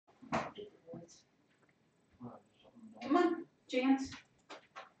Chance.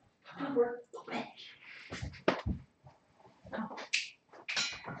 Over.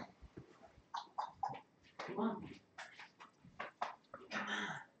 Come on.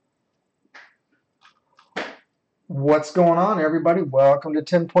 What's going on, everybody? Welcome to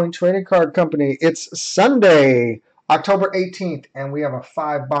 10 Point Trading Card Company. It's Sunday, October 18th, and we have a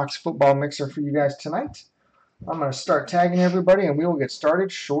 5-box football mixer for you guys tonight. I'm going to start tagging everybody, and we will get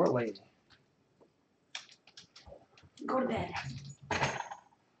started shortly. Go to bed.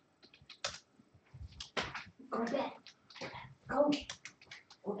 Go to bed. Go.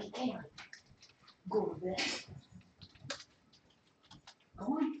 Go get Kayla. Go to bed. Go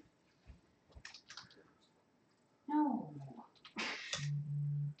on. No.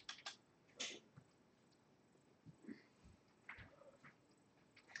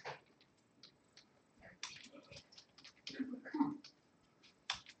 Come on.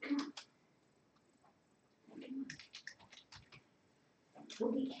 Come on.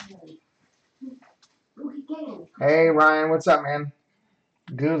 Go get Kayla. Go get Kayla. Hey, Ryan, what's up, man?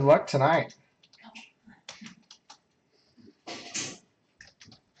 Good luck tonight.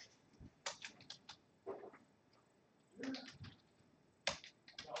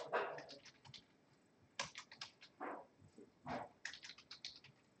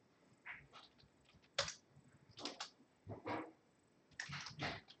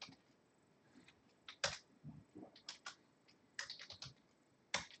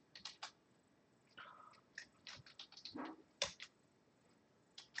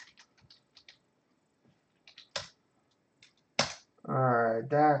 All right,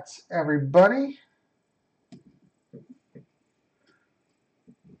 that's everybody.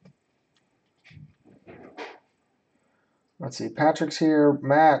 Let's see, Patrick's here.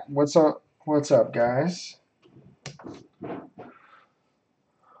 Matt, what's up? What's up, guys?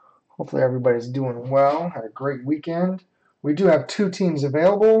 Hopefully everybody's doing well. Had a great weekend. We do have 2 teams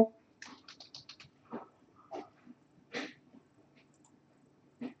available.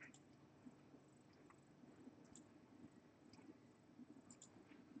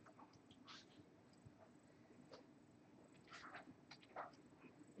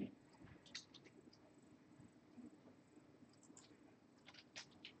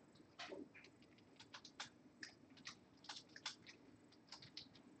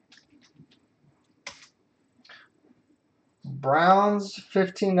 Browns,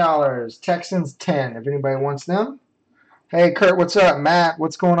 $15. Texans, $10. If anybody wants them. Hey, Kurt, what's up? Matt,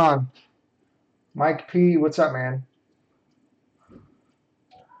 what's going on? Mike P, what's up, man?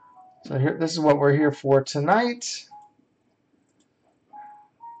 So here, this is what we're here for tonight.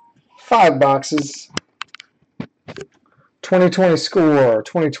 5 boxes. 2020 Score,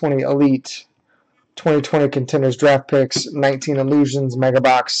 2020 Elite, 2020 Contenders Draft Picks, 19 Illusions Mega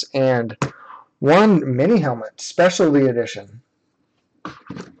Box, and 1 mini helmet, Specialty Edition.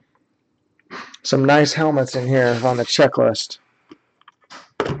 Some nice helmets in here on the checklist.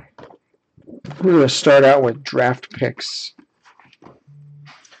 We're going to start out with draft picks.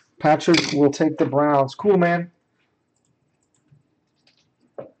 Patrick will take the Browns. Cool, man.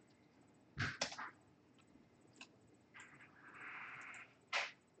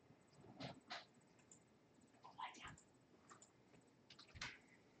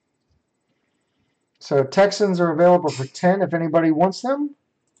 So Texans are available for 10 if anybody wants them.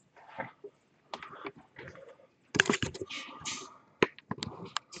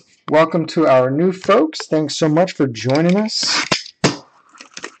 Welcome to our new folks. Thanks so much for joining us.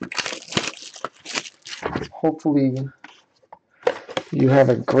 Hopefully you have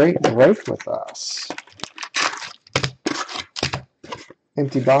a great break with us.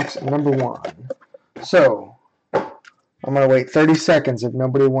 Empty box number 1. So I'm going to wait 30 seconds. If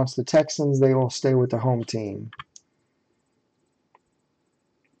nobody wants the Texans, they will stay with the home team.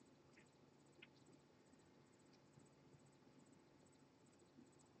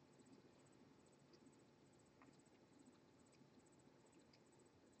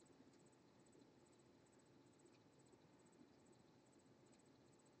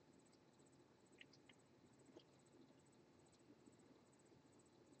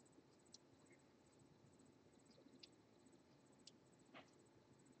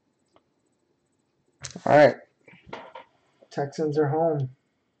 All right. Texans are home.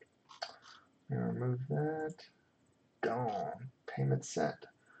 Remove that. Gone. Payment sent.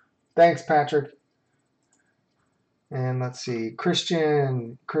 Thanks, Patrick. And let's see.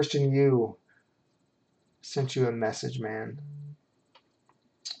 Christian U sent you a message, man.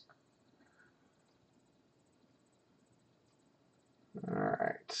 All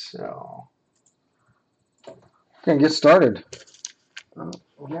right. So we're going to get started. Oh,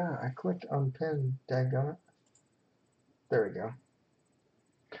 yeah, I clicked unpin, dadgummit. There we go.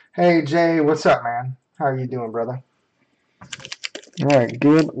 Hey, Jay, what's up, man? How are you doing, brother? All right,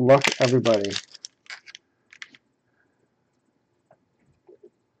 good luck, everybody.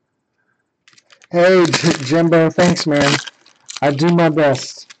 Hey, Jimbo, thanks, man. I do my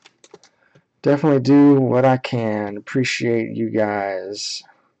best. Definitely do what I can. Appreciate you guys.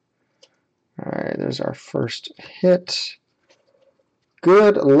 All right, there's our first hit.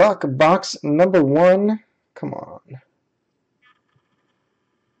 Good luck, box number 1. Come on.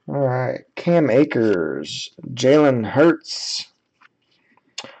 All right, Cam Akers, Jalen Hurts,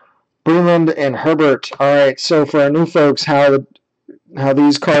 Breland, and Herbert. All right, so for our new folks, how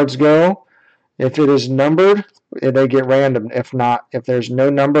these cards go, if it is numbered, they get random. If not, if there's no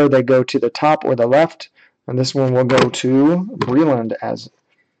number, they go to the top or the left. And this one will go to Breland as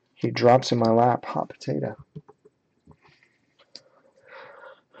he drops in my lap. Hot potato.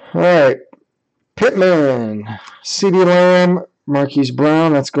 All right, Pittman, CeeDee Lamb, Marquise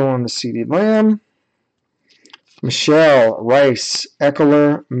Brown. That's going to CeeDee Lamb. Michelle, Rice,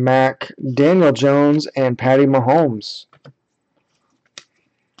 Eckler, Mack, Daniel Jones, and Patty Mahomes.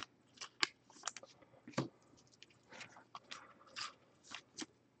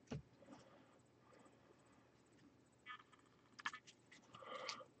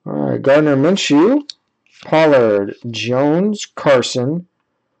 All right, Gardner Minshew, Pollard, Jones, Carson,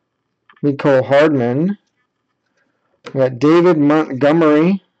 Mecole Hardman. We got David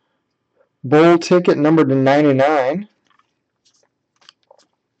Montgomery, bowl ticket number to 99.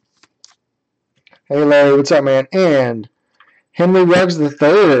 Hey, Larry, what's up, man? And Henry Ruggs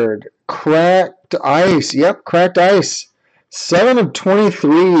III, cracked ice. Yep, cracked ice. 7 of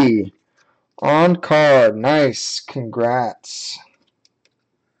 23 on card. Nice. Congrats.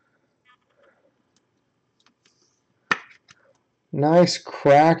 Nice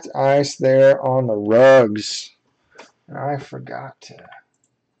cracked ice there on the Ruggs. I forgot to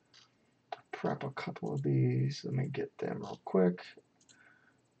prep a couple of these. Let me get them real quick.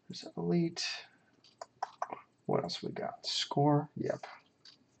 There's Elite. What else we got? Score? Yep.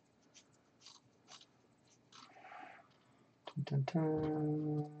 Dun, dun,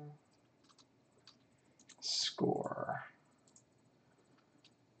 dun. Score.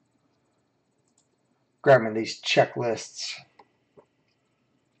 Grabbing these checklists.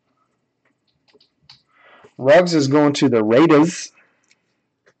 Ruggs is going to the Raiders.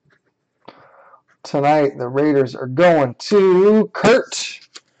 Tonight, the Raiders are going to Kurt.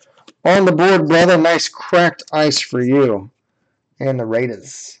 On the board, brother. Nice cracked ice for you. And the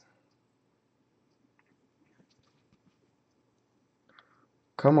Raiders.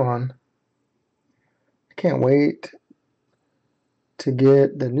 Come on. I can't wait to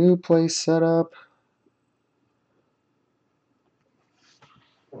get the new place set up.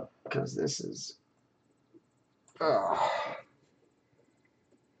 Because this is...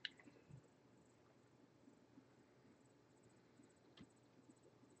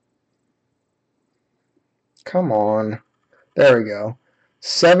 Come on. There we go.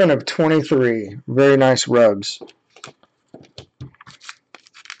 7 of 23. Very nice Ruggs.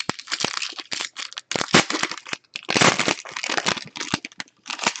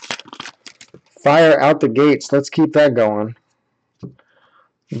 Fire out the gates. Let's keep that going.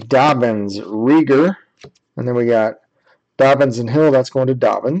 Dobbins, Rieger. And then we got Dobbins and Hill. That's going to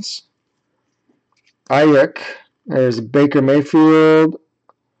Dobbins. Ayuk. There's Baker Mayfield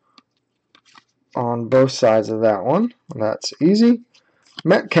on both sides of that one. That's easy.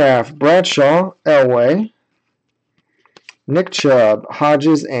 Metcalf, Bradshaw, Elway. Nick Chubb,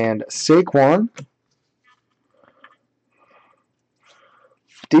 Hodges, and Saquon.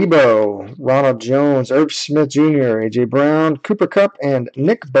 Debo, Ronald Jones, Irv Smith Jr., A.J. Brown, Cooper Kupp, and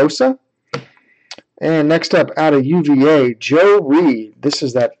Nick Bosa. And next up, out of UVA, Joe Reed. This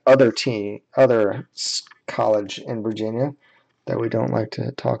is that other team, other college in Virginia that we don't like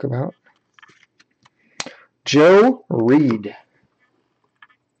to talk about. Joe Reed.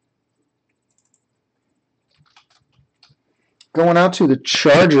 Going out to the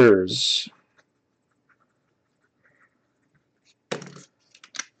Chargers.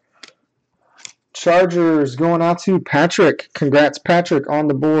 Chargers going out to Patrick. Congrats, Patrick, on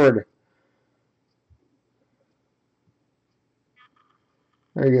the board.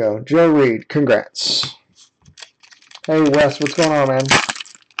 There you go. Joe Reed, congrats. Hey, Wes, what's going on, man?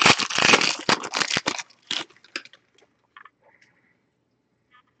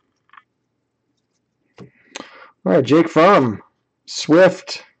 All right, Jake Fromm,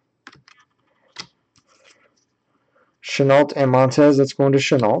 Swift, Chenault and Montez. That's going to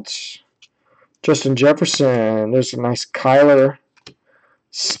Chenault. Justin Jefferson. There's a nice Kyler,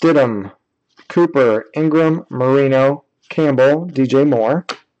 Stidham, Cooper, Ingram, Marino, Campbell, DJ Moore.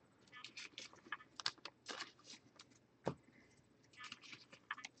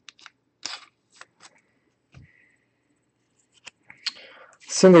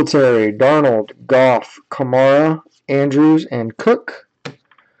 Singletary, Darnold, Goff, Kamara, Andrews, and Cook.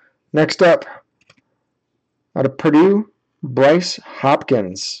 Next up, out of Purdue, Bryce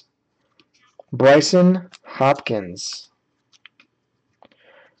Hopkins. Bryson Hopkins.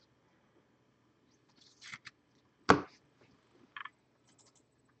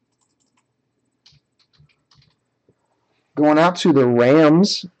 Going out to the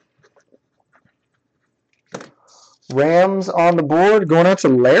Rams. Rams on the board. Going out to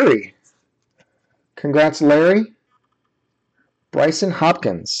Larry. Congrats, Larry. Bryson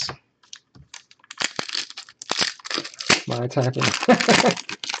Hopkins. My typing.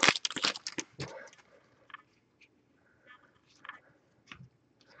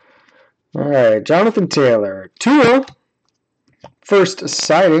 All right, Jonathan Taylor. Tua. First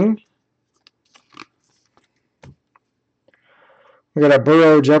sighting. We got a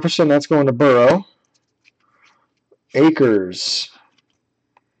Burrow Jefferson. That's going to Burrow. Akers.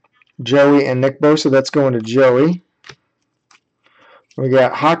 Joey and Nick Bosa. That's going to Joey. We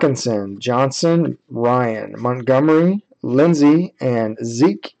got Hawkinson, Johnson, Ryan, Montgomery, Lindsey, and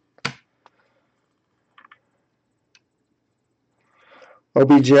Zeke.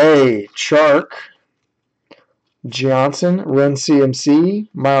 OBJ, Chark, Johnson, Ren CMC,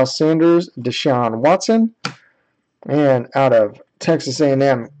 Miles Sanders, Deshaun Watson, and out of Texas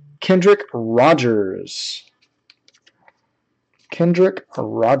A&M, Kendrick Rogers. Kendrick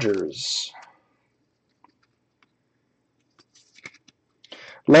Rogers.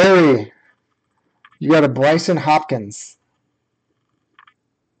 Larry, you got a Bryson Hopkins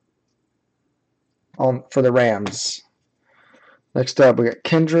for the Rams. Next up, we got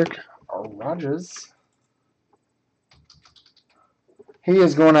Kendrick Rogers. He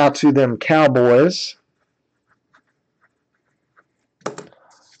is going out to them Cowboys.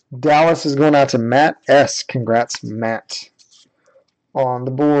 Dallas is going out to Matt S. Congrats, Matt. On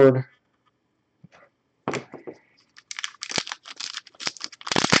the board.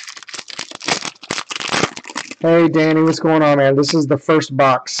 Hey, Danny, what's going on, man? This is the first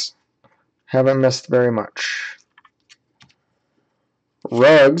box. Haven't missed very much.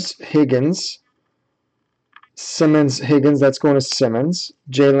 Ruggs, Higgins. Simmons, Higgins. That's going to Simmons.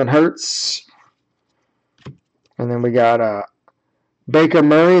 Jalen Hurts. And then we got Baker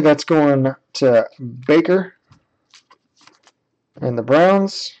Murray. That's going to Baker. And the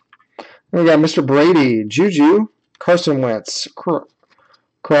Browns. And we got Mr. Brady, Juju, Carson Wentz,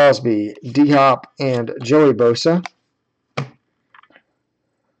 Crosby, D-Hop, and Joey Bosa.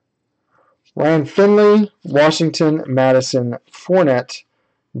 Ryan Finley, Washington, Madison, Fournette,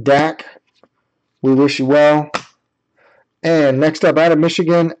 Dak. We wish you well. And next up, out of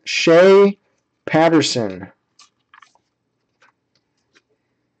Michigan, Shea Patterson.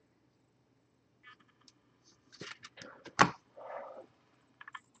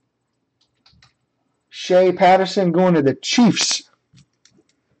 Shea Patterson going to the Chiefs.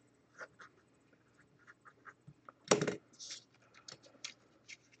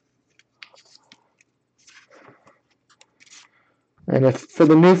 And for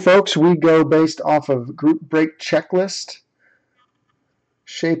the new folks, we go based off of group break checklist.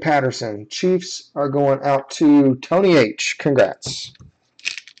 Shea Patterson. Chiefs are going out to Tony H. Congrats.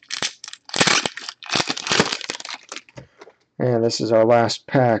 And this is our last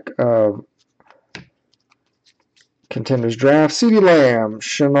pack of Contenders Draft. CeeDee Lamb,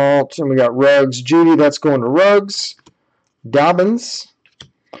 Chenault, and we got Ruggs. Judy, that's going to Ruggs. Dobbins.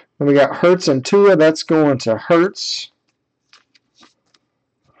 Then we got Hurts and Tua, that's going to Hurts.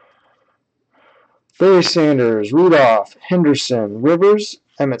 Barry Sanders, Rudolph, Henderson, Rivers,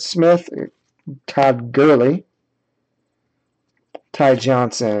 Emmitt Smith, Todd Gurley, Ty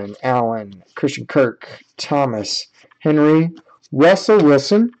Johnson, Allen, Christian Kirk, Thomas, Henry, Russell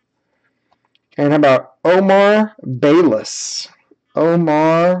Wilson, and how about Omar Bayless?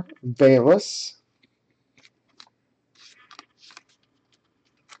 Omar Bayless.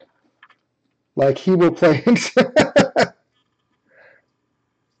 Like he will play.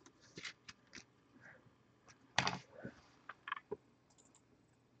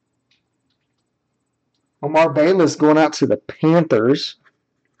 Omar Bayless going out to the Panthers.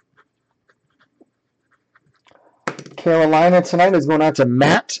 Carolina tonight is going out to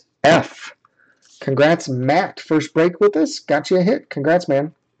Matt F. Congrats, Matt. First break with us. Got you a hit. Congrats,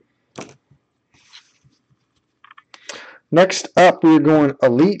 man. Next up, we're going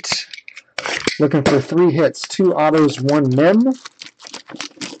Elite. Looking for 3 hits, 2 autos, 1 mem.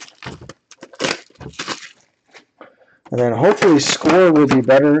 And then hopefully score will be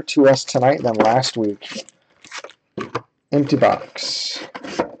better to us tonight than last week. Empty box.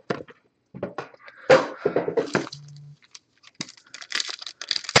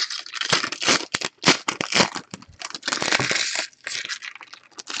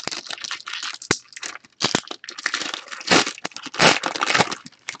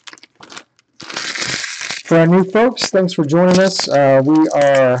 For our new folks, thanks for joining us. We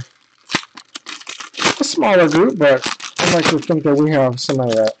are a smaller group, but I'd like to think that we have some of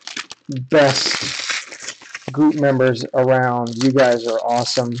the best group members around. You guys are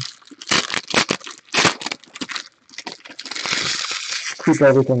awesome. Keep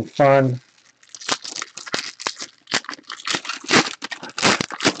everything fun.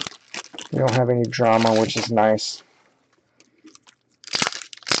 We don't have any drama, which is nice.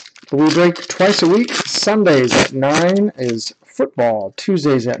 We break twice a week. Sundays at 9 is football.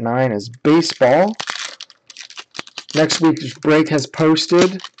 Tuesdays at 9 is baseball. Next week's break has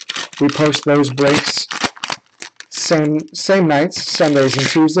posted. We post those breaks same nights, Sundays and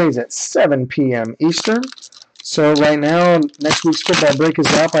Tuesdays at 7 p.m. Eastern. So right now, next week's football break is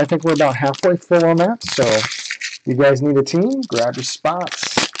up. I think we're about halfway full on that. So if you guys need a team, grab your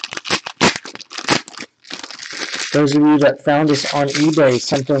spots. Those of you that found us on eBay,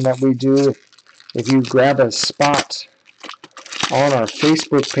 something that we do, if you grab a spot on our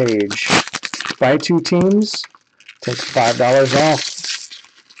Facebook page, buy 2 teams, take $5 off.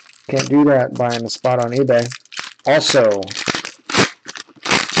 Can't do that buying a spot on eBay. Also,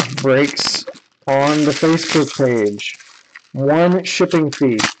 breaks on the Facebook page. 1 shipping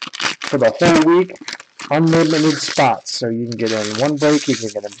fee for the whole week, unlimited spots. So you can get in 1 break, you can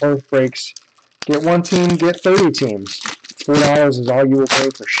get in both breaks. Get 1 team, get 30 teams. $4 is all you will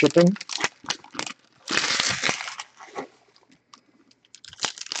pay for shipping.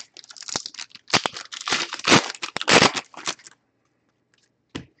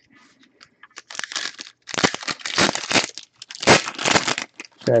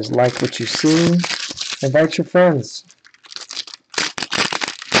 If you guys like what you see, invite your friends.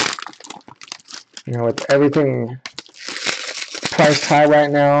 You know, with everything priced high right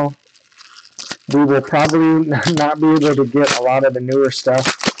now, we will probably not be able to get a lot of the newer stuff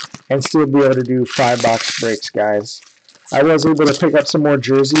and still be able to do 5-box breaks, guys. I was able to pick up some more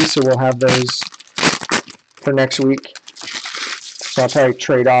jerseys, so we'll have those for next week. So I'll probably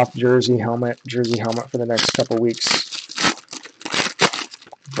trade off jersey helmet for the next couple weeks.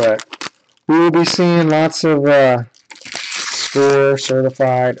 But we will be seeing lots of Score,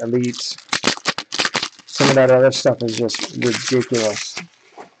 Certified, Elite. Some of that other stuff is just ridiculous.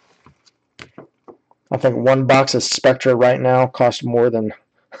 I think 1 box of Spectra right now costs more than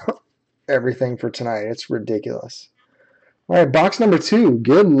everything for tonight. It's ridiculous. All right, box number 2.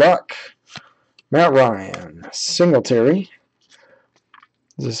 Good luck. Matt Ryan, Singletary.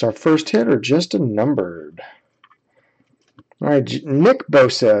 Is this our first hit or just a numbered? All right, Nick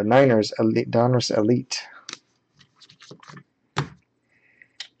Bosa, Niners, Elite, Donruss Elite.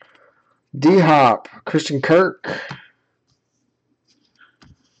 D-Hop, Christian Kirk.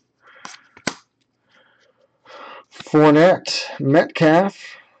 Fournette,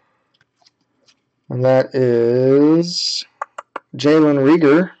 Metcalf, and that is Jalen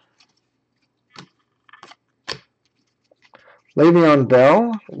Reagor. Le'Veon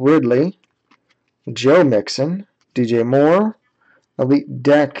Bell, Ridley, Joe Mixon, DJ Moore, Elite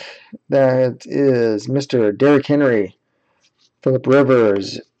Deck, that is Mr. Derrick Henry, Phillip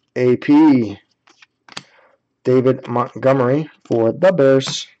Rivers, AP, David Montgomery for the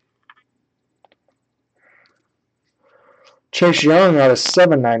Bears. Chase Young out of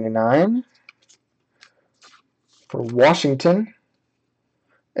 $7.99 for Washington.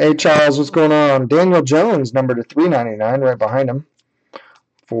 Hey, Charles, what's going on? Daniel Jones, number to $3.99, right behind him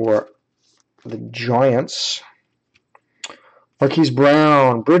for the Giants. Marquise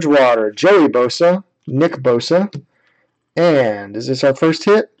Brown, Bridgewater, Joey Bosa, Nick Bosa. And is this our first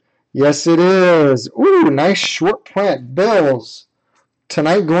hit? Yes, it is. Ooh, nice short print. Bills.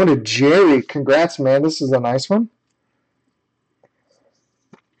 Tonight going to Jerry. Congrats, man. This is a nice one.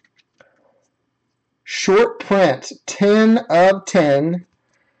 Short print, 10 of 10.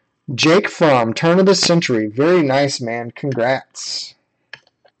 Jake Fromm, turn of the century. Very nice, man. Congrats.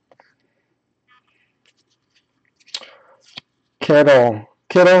 Kittle,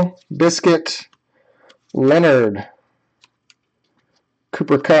 Biscuit, Leonard,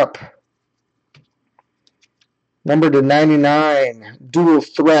 Cooper Kupp. Number to 99, Dual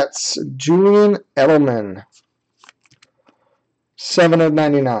Threats, Julian Edelman. 7 of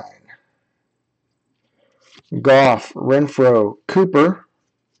 99. Goff, Renfro, Cooper,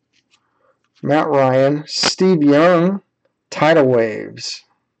 Matt Ryan, Steve Young, Tidal Waves.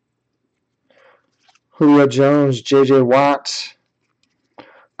 Julio Jones, J.J. Watt,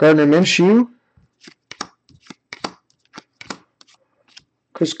 Gardner Minshew,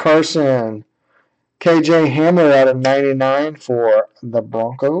 Chris Carson, K.J. Hamler out of 99 for the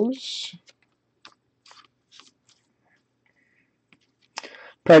Broncos.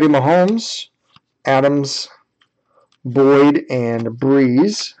 Patty Mahomes, Adams, Boyd, and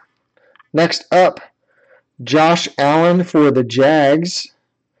Breeze. Next up, Josh Allen for the Jags.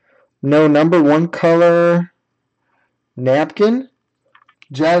 No number, one color napkin.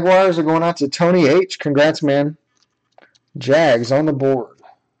 Jaguars are going out to Tony H. Congrats, man. Jags on the board.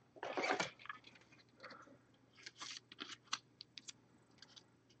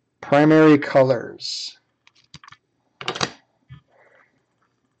 Primary colors.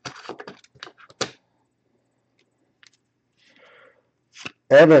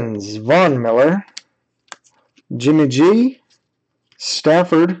 Evans, Von Miller, Jimmy G,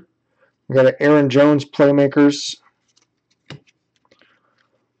 Stafford. We got an Aaron Jones playmakers.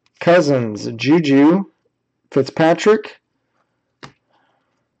 Cousins, Juju, Fitzpatrick.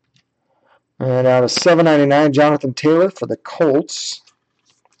 And out of $7.99, Jonathan Taylor for the Colts.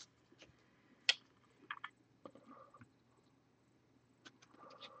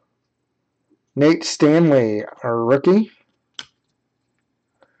 Nate Stanley, our rookie.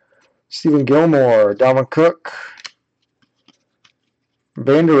 Stephen Gilmore, Dalvin Cook,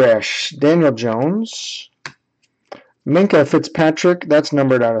 Van Der Esch, Daniel Jones, Minka Fitzpatrick, that's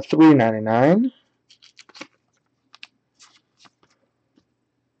numbered out of $3.99.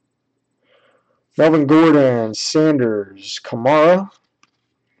 Melvin Gordon, Sanders, Kamara,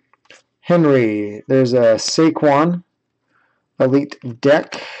 Henry, there's a Saquon, Elite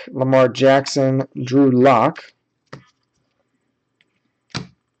Deck, Lamar Jackson, Drew Lock.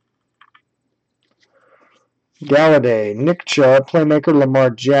 Galladay, Nick Chubb, playmaker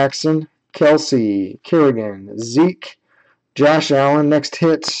Lamar Jackson, Kelsey, Kerrigan, Zeke, Josh Allen, next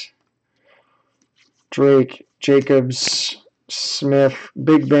hit, Drake, Jacobs, Smith,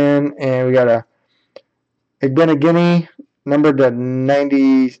 Big Ben, and we got a Igbenegini, numbered to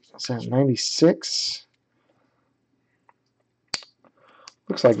 96?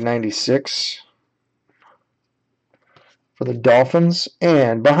 Looks like 96 for the Dolphins.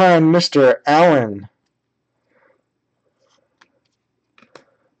 And behind Mr. Allen,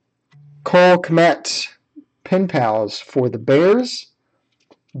 Cole Kmet, Pen Pals for the Bears.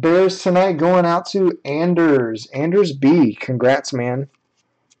 Bears tonight going out to Anders. Anders B. Congrats, man.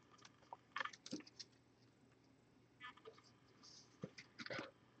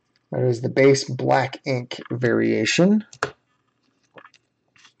 That is the base black ink variation.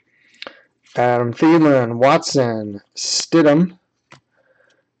 Adam Thielen, Watson, Stidham,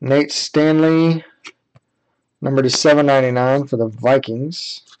 Nate Stanley, number to $7.99 for the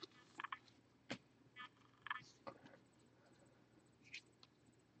Vikings.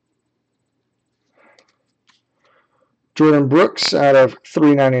 Jordan Brooks out of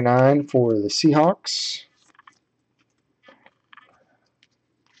 $3.99 for the Seahawks.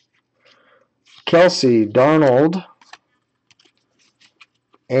 Kelsey, Darnold,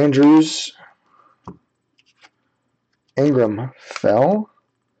 Andrews, Ingram fell.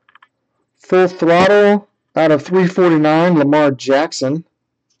 Full Throttle out of $3.49, Lamar Jackson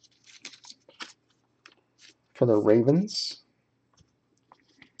for the Ravens.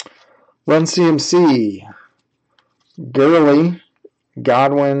 Run CMC, Gurley,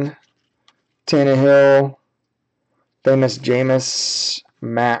 Godwin, Tannehill, Famous Jameis,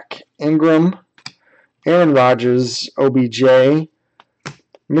 Mac Ingram, Aaron Rodgers, OBJ,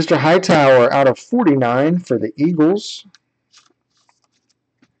 Mr. Hightower out of 49 for the Eagles.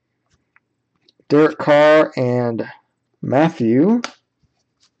 Derek Carr and Matthew.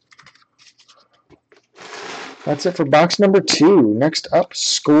 That's it for box number 2. Next up,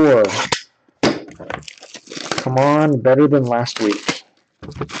 Score. Come on, better than last week.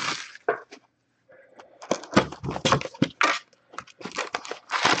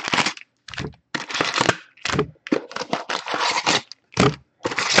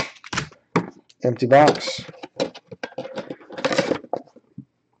 Empty box.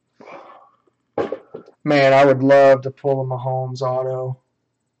 Man, I would love to pull a Mahomes auto.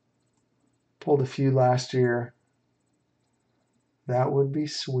 Pulled a few last year. That would be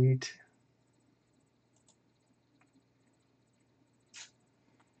sweet.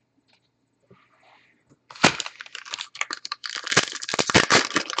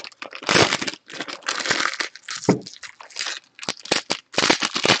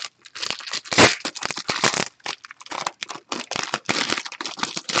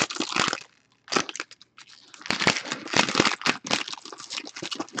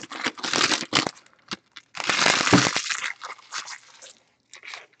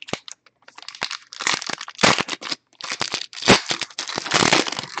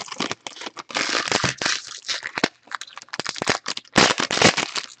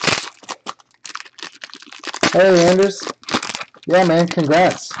 Hey, Anders. Yeah, man,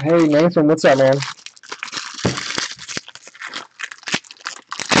 congrats. Hey, Nathan, what's up, man?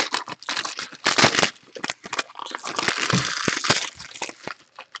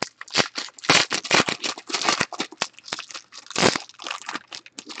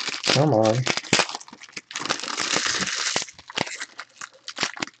 Come on.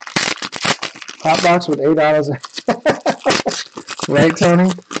 Hot box with $8. Right, Tony?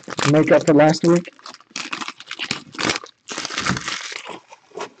 Make up for last week?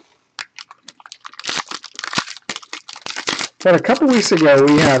 But a couple weeks ago,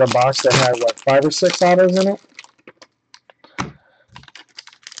 we had a box that had, what, 5 or 6 autos in it? And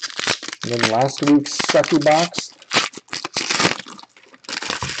then last week's sucky box.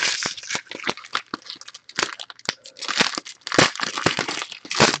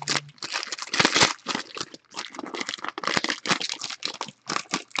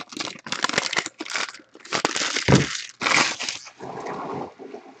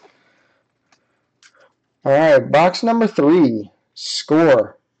 All right, box number 3.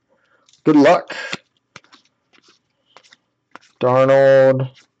 Score. Good luck. Darnold,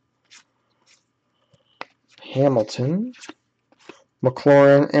 Hamilton,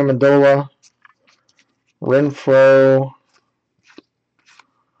 McLaurin, Amendola, Renfro,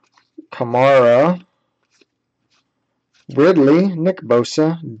 Kamara, Ridley, Nick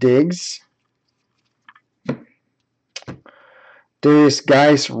Bosa, Diggs, Darius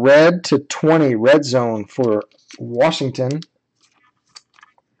Geis, red to 20, red zone for Washington.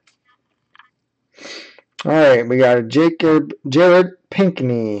 All right, we got a Jared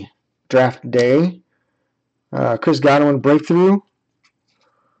Pinkney, draft day. Chris Godwin, breakthrough.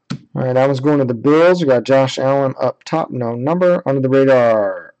 All right, that one's going to the Bills. We got Josh Allen up top, no number. Under the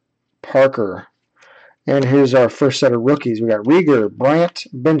radar, Parker. And here's our first set of rookies. We got Rieger, Bryant,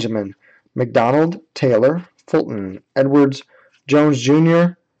 Benjamin, McDonald, Taylor, Fulton, Edwards, Jones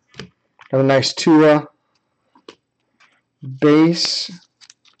Jr. Have a nice Tua base.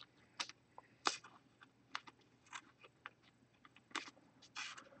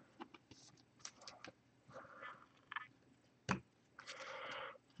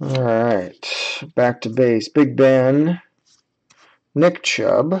 All right, back to base. Big Ben, Nick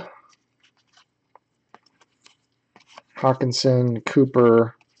Chubb, Hawkinson,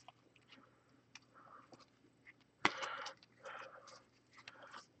 Cooper,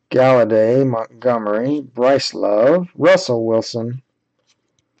 Galladay, Montgomery, Bryce Love, Russell Wilson,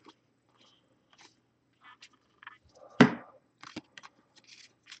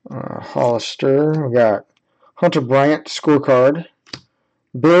 Hollister. We got Hunter Bryant, scorecard.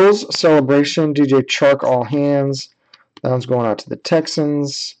 Bills, celebration, DJ Chark, all hands. That one's going out to the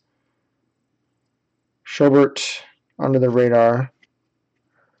Texans. Schobert, under the radar.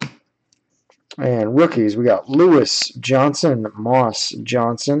 And rookies, we got Lewis, Johnson, Moss,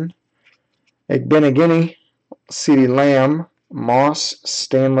 Johnson, Igbenegini, CeeDee Lamb, Moss,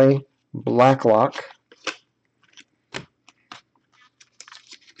 Stanley, Blacklock.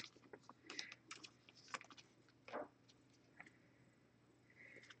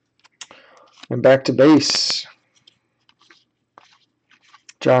 And back to base.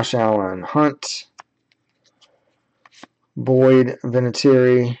 Josh Allen, Hunt, Boyd,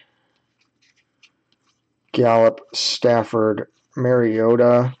 Vinatieri, Gallup, Stafford,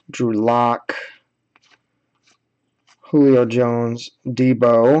 Mariota, Drew Lock, Julio Jones,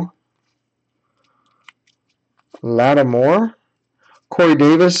 Debo, Lattimore, Corey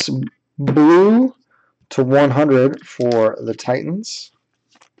Davis, blue to 100 for the Titans.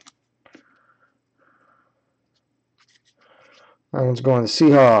 That one's going to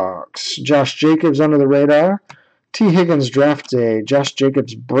the Seahawks. Josh Jacobs under the radar. T. Higgins draft day. Josh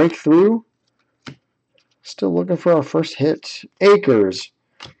Jacobs breakthrough. Still looking for our first hit. Akers.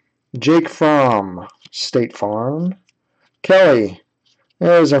 Jake Fromm. State Farm. Kelly.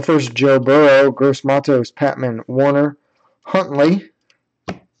 There's our first Joe Burrow. Gross Matos. Patman. Warner. Huntley.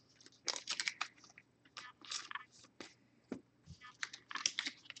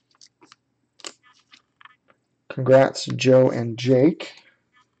 Congrats, Joe and Jake.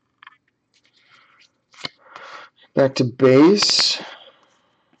 Back to base.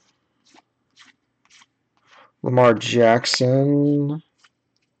 Lamar Jackson.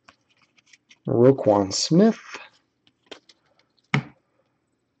 Roquan Smith.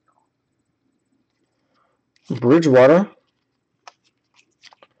 Bridgewater.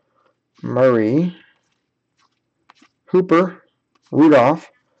 Murray. Hooper.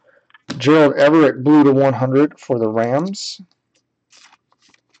 Rudolph. Gerald Everett, blue to 100 for the Rams.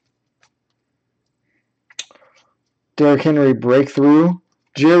 Derrick Henry, breakthrough.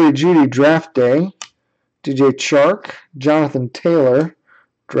 Jerry Jeudy, draft day. DJ Chark, Jonathan Taylor,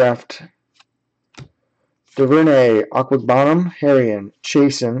 draft DuVernay, Aquagbonham, Harrion,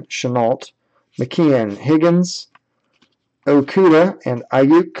 Chasen, Chenault, McKeon, Higgins, Okuda, and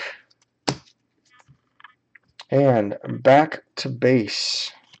Ayuk. And back to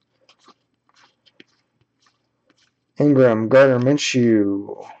base. Ingram, Gardner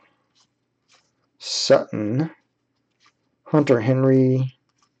Minshew, Sutton, Hunter Henry,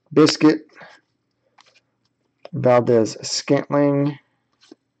 Biscuit, Valdez Scantling,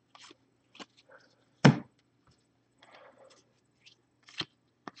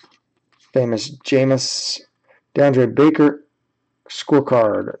 famous Jameis, DeAndre Baker,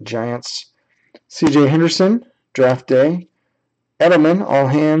 scorecard, Giants, CJ Henderson, draft day, Edelman, all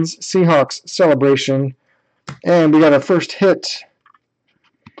hands, Seahawks celebration, and we got our first hit,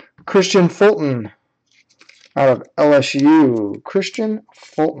 Christian Fulton out of LSU. Christian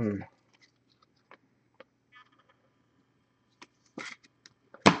Fulton.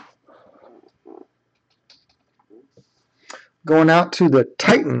 Going out to the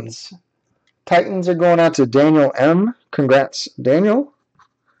Titans. Titans are going out to Daniel M. Congrats, Daniel.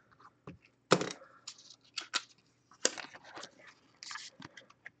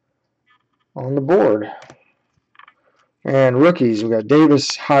 On the board. And rookies, we got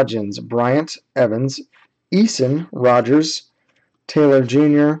Davis, Hodgins, Bryant, Evans, Eason, Rogers, Taylor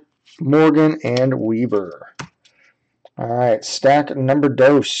Jr., Morgan, and Weaver. All right, stack number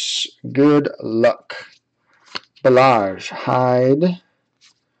dos. Good luck. Balaj, Hyde,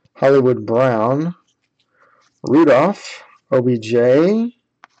 Hollywood Brown, Rudolph, OBJ,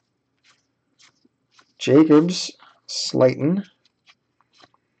 Jacobs, Slayton,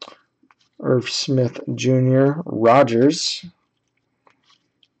 Irv Smith Jr., Rogers,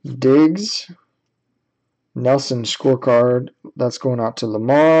 Diggs, Nelson scorecard, that's going out to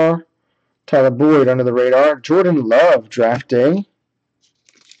Lamar, Tyler Boyd under the radar, Jordan Love draft day,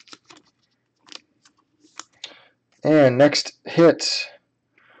 and next hit,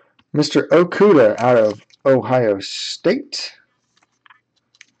 Mr. Okuda out of Ohio State.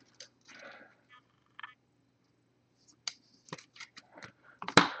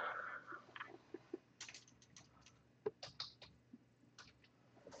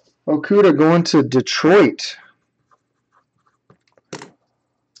 Okuda going to Detroit.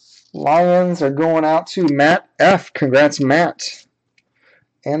 Lions are going out to Matt F. Congrats, Matt.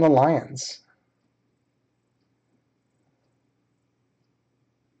 And the Lions.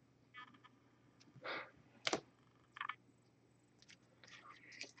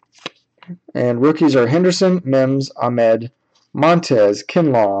 And rookies are Henderson, Mims, Ahmed, Montez,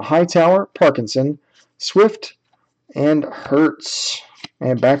 Kinlaw, Hightower, Parkinson, Swift, and Hurts.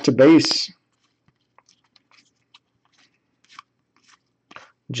 And back to base.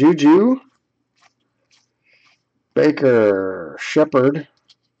 Juju, Baker, Shepard,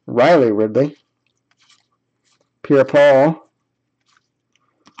 Riley Ridley, Pierre-Paul,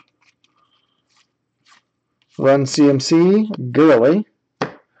 Run CMC, Gurley.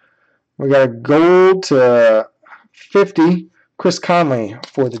 We got a gold to 50, Chris Conley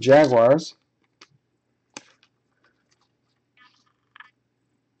for the Jaguars.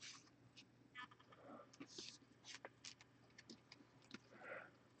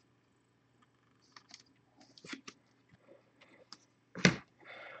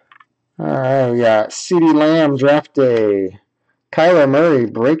 All right, we got CeeDee Lamb draft day, Kyler Murray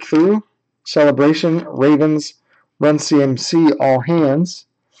breakthrough, celebration, Ravens, Run CMC, all hands,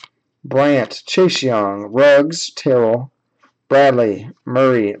 Bryant, Chase Young, Ruggs, Terrell, Bradley,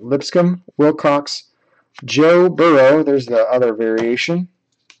 Murray, Lipscomb, Wilcox, Joe Burrow, there's the other variation.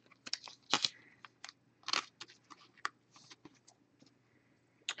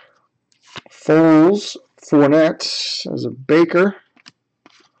 Foles, Fournette, there's a Baker.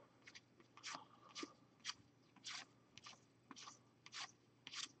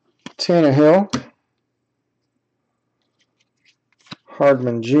 Tannehill,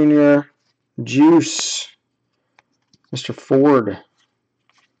 Hardman Jr., Juice, Mr. Ford,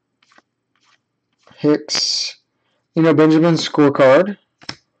 Hicks, Benjamin scorecard,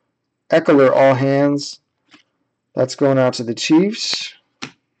 Eckler all hands, that's going out to the Chiefs,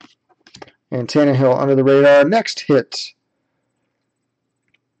 and Tannehill under the radar. Next hit,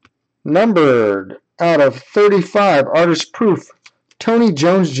 numbered out of 35, artist proof, Tony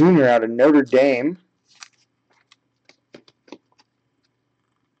Jones Jr. out of Notre Dame.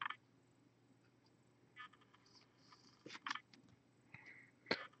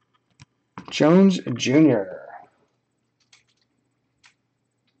 Jones Jr.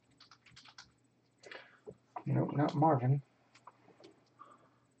 Nope, not Marvin.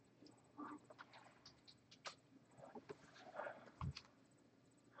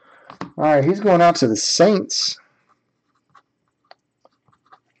 All right, he's going out to the Saints.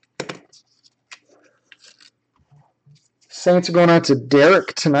 Saints are going out to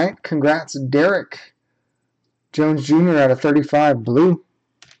Derek tonight. Congrats, Derek. Jones Jr. out of 35, blue.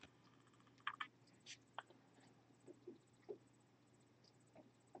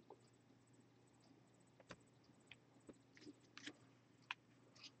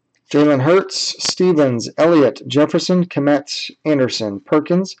 Jalen Hurts, Stevens, Elliott, Jefferson, Kmet, Anderson,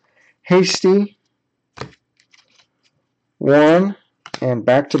 Perkins, Hasty, Warren, and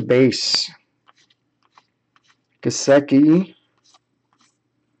back to base. Gesicki,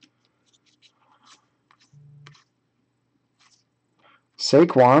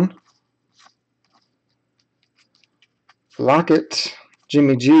 Saquon, Lockett,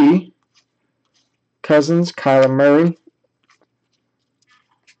 Jimmy G, Cousins, Kyler Murray,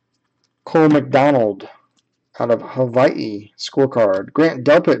 Cole McDonald out of Hawaii scorecard. Grant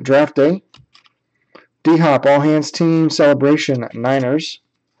Delpit, draft day. D-Hop, all hands team celebration, Niners.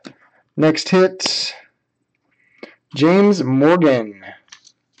 Next hit, James Morgan.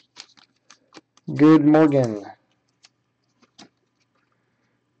 Good Morgan.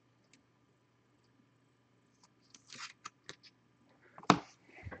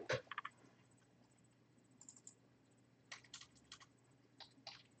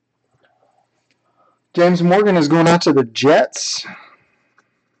 James Morgan is going out to the Jets.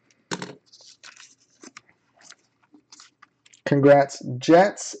 Congrats,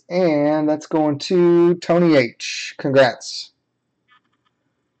 Jets. And that's going to Tony H. Congrats.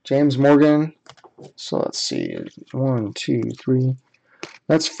 James Morgan. So let's see. 1, 2, 3.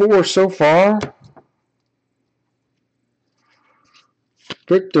 That's 4 so far.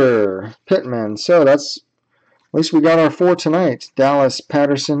 Victor Pittman. So that's, at least we got our 4 tonight. Dallas,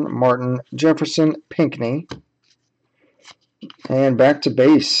 Patterson, Martin, Jefferson, Pinckney. And back to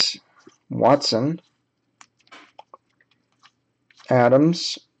base. Watson.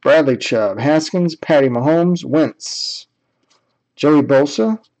 Adams, Bradley Chubb, Haskins, Patty Mahomes, Wentz, Joey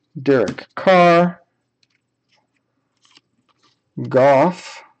Bosa, Derek Carr,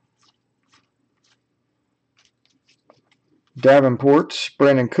 Goff, Davenport,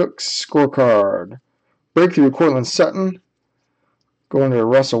 Brandon Cooks, scorecard. Breakthrough, Cortland Sutton, going to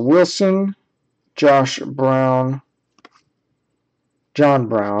Russell Wilson, John Brown.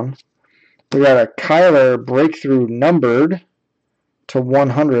 We got a Kyler breakthrough numbered to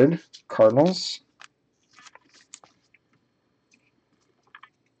 100, Cardinals.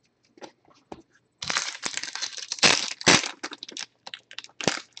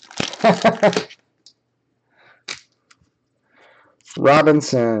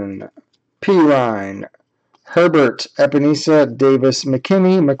 Robinson, Pirine, Herbert, Epinesa, Davis,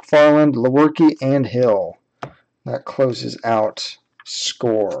 McKinney, McFarland, Lewerke, and Hill. That closes out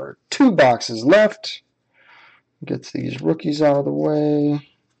score. 2 boxes left. Gets these rookies out of the way.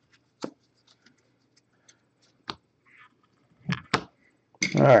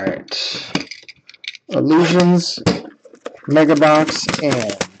 All right. Illusions, Mega Box,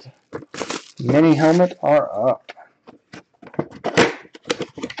 and Mini Helmet are up.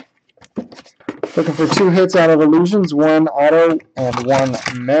 Looking for 2 hits out of Illusions, 1 auto and 1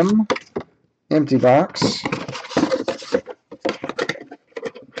 mem. Empty box.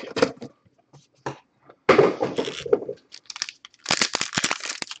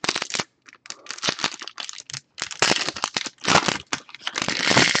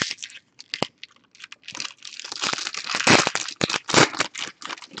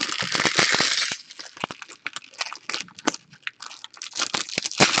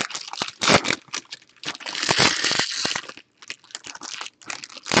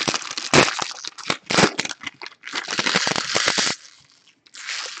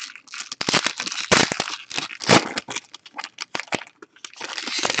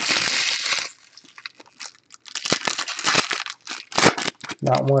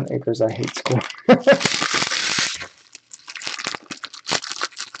 Not 1 acres, I hate school.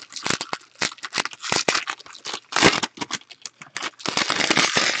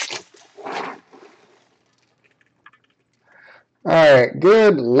 Alright,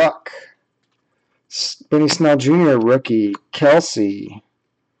 good luck. Benny Snell Jr., rookie. Kelsey.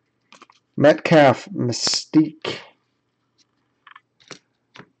 Metcalf, Mystique.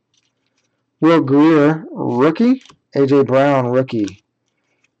 Will Greer, rookie. A.J. Brown, rookie.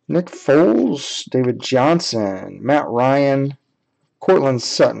 Nick Foles, David Johnson, Matt Ryan, Cortland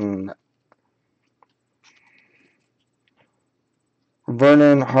Sutton,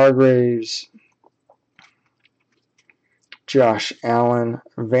 Vernon Hargraves, Josh Allen,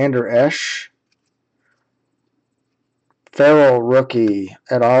 Vander Esch, Farrell, rookie.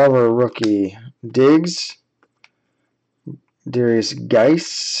 Ed Oliver, rookie. Diggs. Darius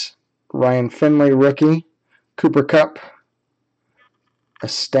Geis. Ryan Finley, rookie. Cooper Kupp.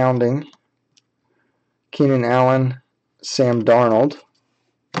 Astounding. Keenan Allen. Sam Darnold.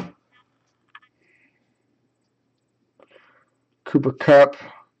 Cooper Kupp.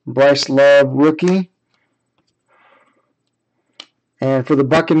 Bryce Love, rookie. And for the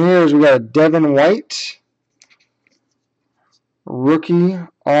Buccaneers, we got a Devin White. Rookie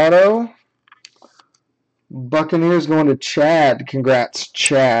auto. Buccaneers going to Chad. Congrats,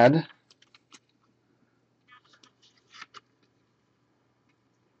 Chad.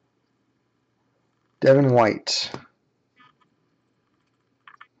 Devin White.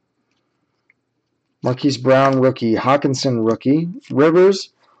 Marquise Brown, rookie. Hawkinson, rookie. Rivers,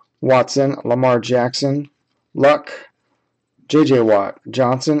 Watson, Lamar Jackson, Luck, J.J. Watt,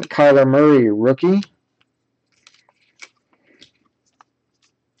 Johnson, Kyler Murray, rookie.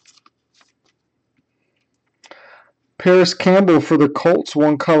 Paris Campbell for the Colts,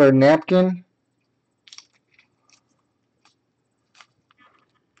 one color napkin.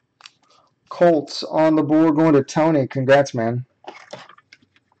 Colts on the board going to Tony. Congrats, man.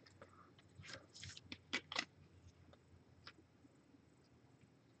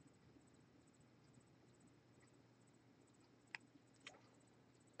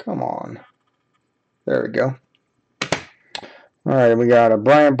 Come on. There we go. All right, we got a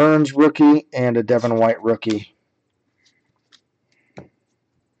Brian Burns rookie and a Devin White rookie.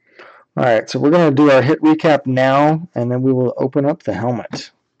 All right, so we're going to do our hit recap now, and then we will open up the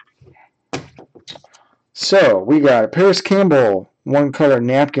helmet. So we got Paris Campbell, one color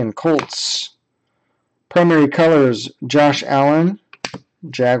napkin, Colts. Primary colors, Josh Allen,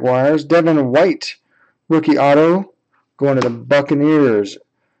 Jaguars. Devin White, rookie auto, going to the Buccaneers.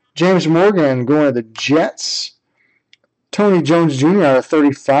 James Morgan going to the Jets. Tony Jones Jr. out of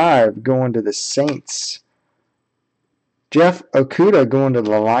 35 going to the Saints. Jeff Okudah going to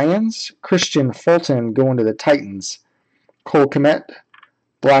the Lions. Christian Fulton going to the Titans. Cole Kmet,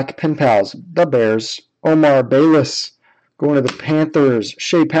 Black Pen Pals, the Bears. Omar Bayless going to the Panthers.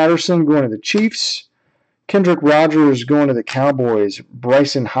 Shea Patterson going to the Chiefs. Kendrick Rogers going to the Cowboys.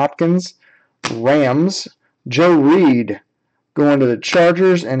 Bryson Hopkins, Rams. Joe Reed going to the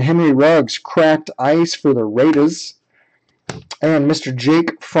Chargers. And Henry Ruggs, cracked ice for the Raiders. And Mr.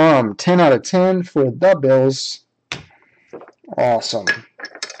 Jake Fromm, 10 out of 10 for the Bills. Awesome.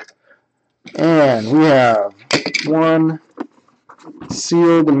 And we have one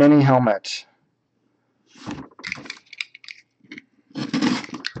sealed mini helmet.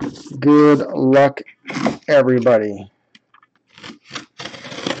 Good luck, everybody.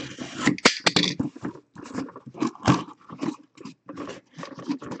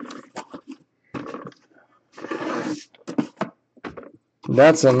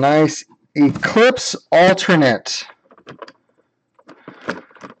 That's a nice Eclipse alternate.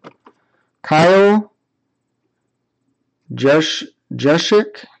 Kyle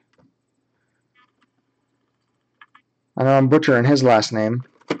Juszczyk. I know I'm butchering his last name.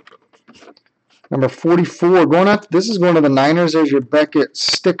 Number 44. This is going to the Niners. There's your Beckett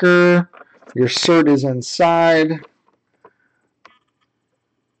sticker. Your cert is inside.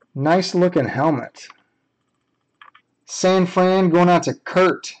 Nice looking helmet. San Fran going out to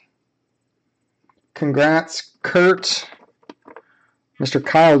Kurt. Congrats, Kurt. Mr.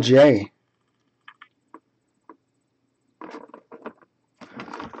 Kyle J.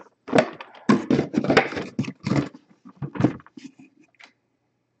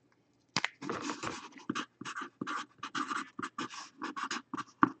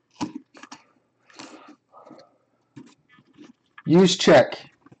 Use check.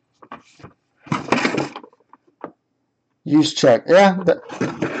 Use check. Yeah, the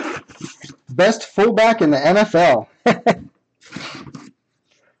best fullback in the NFL.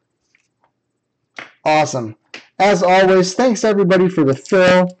 Awesome. As always, thanks everybody for the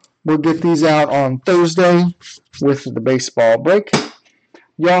fill. We'll get these out on Thursday with the baseball break.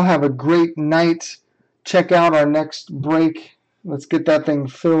 Y'all have a great night. Check out our next break. Let's get that thing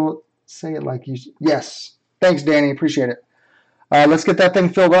filled. Say it like you... Yes. Thanks, Danny. Appreciate it. Let's get that thing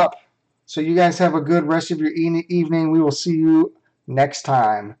filled up. So you guys have a good rest of your evening. We will see you next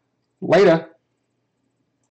time. Later.